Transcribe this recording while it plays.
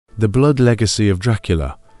The Blood Legacy of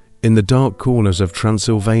Dracula. In the dark corners of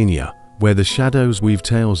Transylvania, where the shadows weave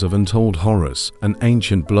tales of untold horrors and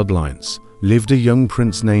ancient bloodlines, lived a young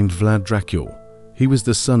prince named Vlad Dracula. He was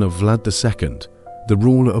the son of Vlad II, the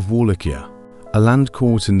ruler of Wallachia, a land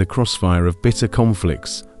caught in the crossfire of bitter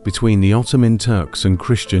conflicts between the Ottoman Turks and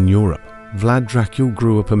Christian Europe. Vlad Dracula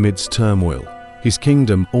grew up amidst turmoil, his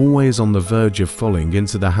kingdom always on the verge of falling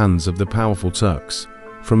into the hands of the powerful Turks.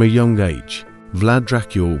 From a young age, Vlad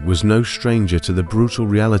Dracula was no stranger to the brutal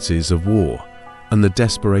realities of war and the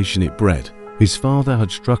desperation it bred. His father had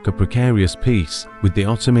struck a precarious peace with the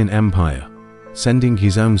Ottoman Empire, sending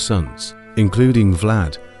his own sons, including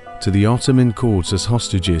Vlad, to the Ottoman courts as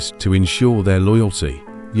hostages to ensure their loyalty.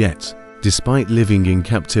 Yet, despite living in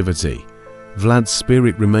captivity, Vlad's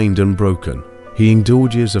spirit remained unbroken. He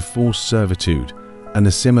endured years of forced servitude and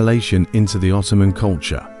assimilation into the Ottoman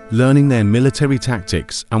culture, learning their military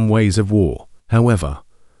tactics and ways of war. However,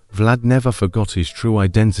 Vlad never forgot his true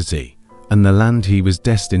identity and the land he was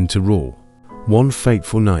destined to rule. One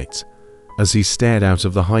fateful night, as he stared out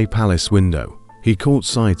of the high palace window, he caught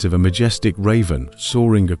sight of a majestic raven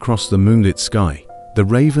soaring across the moonlit sky. The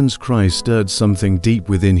raven's cries stirred something deep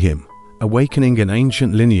within him, awakening an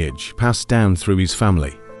ancient lineage passed down through his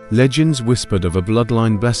family. Legends whispered of a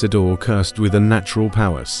bloodline blessed or cursed with unnatural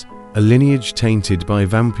powers, a lineage tainted by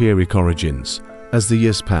vampiric origins. As the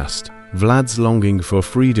years passed, Vlad's longing for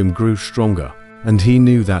freedom grew stronger, and he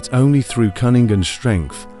knew that only through cunning and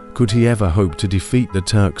strength could he ever hope to defeat the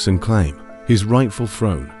Turks and claim his rightful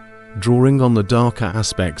throne. Drawing on the darker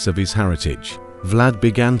aspects of his heritage, Vlad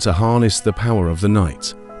began to harness the power of the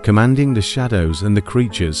night, commanding the shadows and the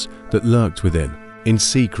creatures that lurked within. In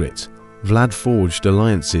secret, Vlad forged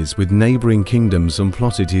alliances with neighboring kingdoms and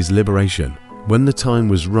plotted his liberation. When the time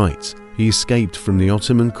was right, he escaped from the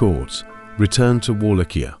Ottoman court, returned to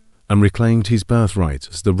Wallachia, and reclaimed his birthright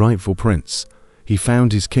as the rightful prince. He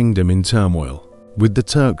found his kingdom in turmoil, with the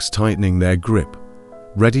Turks tightening their grip,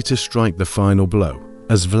 ready to strike the final blow.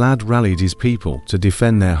 As Vlad rallied his people to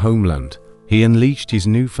defend their homeland, he unleashed his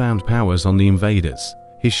newfound powers on the invaders.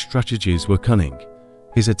 His strategies were cunning,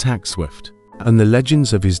 his attacks swift, and the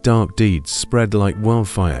legends of his dark deeds spread like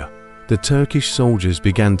wildfire. The Turkish soldiers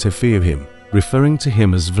began to fear him, referring to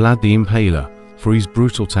him as Vlad the Impaler for his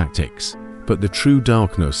brutal tactics. But the true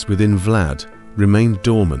darkness within Vlad remained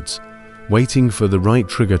dormant, waiting for the right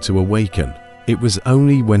trigger to awaken. It was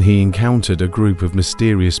only when he encountered a group of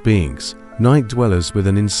mysterious beings, night dwellers with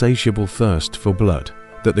an insatiable thirst for blood,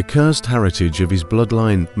 that the cursed heritage of his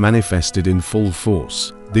bloodline manifested in full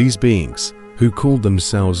force. These beings, who called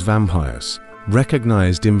themselves vampires,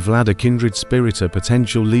 recognized in Vlad a kindred spirit, a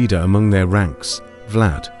potential leader among their ranks.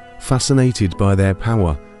 Vlad, fascinated by their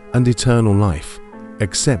power and eternal life,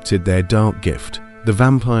 accepted their dark gift. The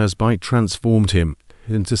vampire's bite transformed him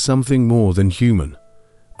into something more than human,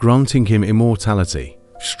 granting him immortality,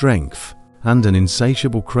 strength, and an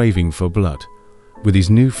insatiable craving for blood. With his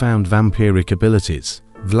newfound vampiric abilities,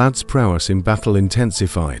 Vlad's prowess in battle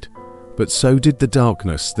intensified, but so did the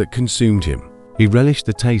darkness that consumed him. He relished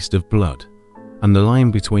the taste of blood, and the line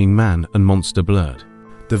between man and monster blurred.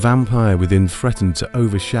 The vampire within threatened to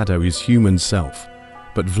overshadow his human self,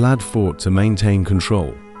 but Vlad fought to maintain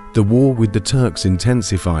control. The war with the Turks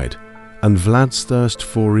intensified, and Vlad's thirst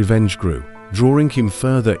for revenge grew, drawing him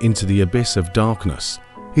further into the abyss of darkness.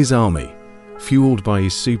 His army, fueled by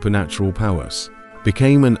his supernatural powers,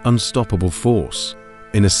 became an unstoppable force.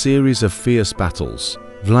 In a series of fierce battles,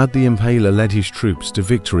 Vlad the Impaler led his troops to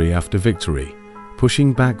victory after victory,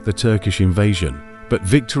 pushing back the Turkish invasion. But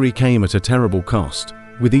victory came at a terrible cost.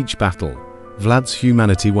 With each battle, Vlad's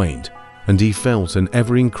humanity waned, and he felt an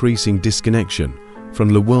ever-increasing disconnection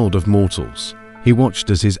from the world of mortals. He watched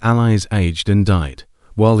as his allies aged and died,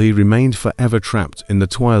 while he remained forever trapped in the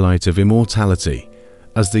twilight of immortality.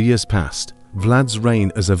 As the years passed, Vlad's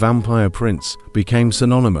reign as a vampire prince became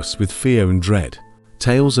synonymous with fear and dread.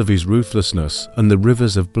 Tales of his ruthlessness and the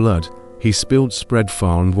rivers of blood he spilled spread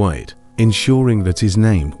far and wide, ensuring that his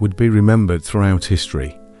name would be remembered throughout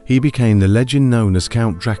history. He became the legend known as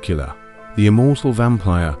Count Dracula, the immortal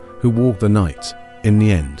vampire who walked the night. In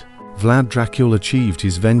the end, Vlad Dracula achieved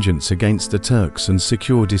his vengeance against the Turks and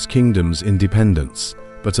secured his kingdom's independence,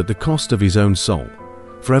 but at the cost of his own soul.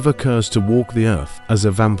 Forever cursed to walk the earth as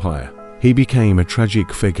a vampire, he became a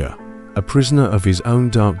tragic figure, a prisoner of his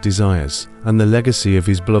own dark desires and the legacy of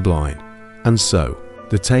his bloodline. And so,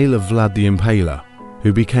 the tale of Vlad the Impaler,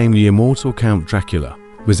 who became the immortal Count Dracula,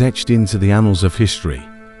 was etched into the annals of history,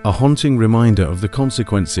 a haunting reminder of the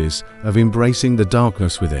consequences of embracing the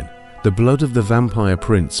darkness within. The blood of the vampire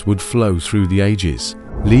prince would flow through the ages,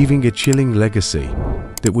 leaving a chilling legacy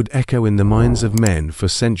that would echo in the minds of men for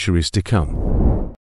centuries to come.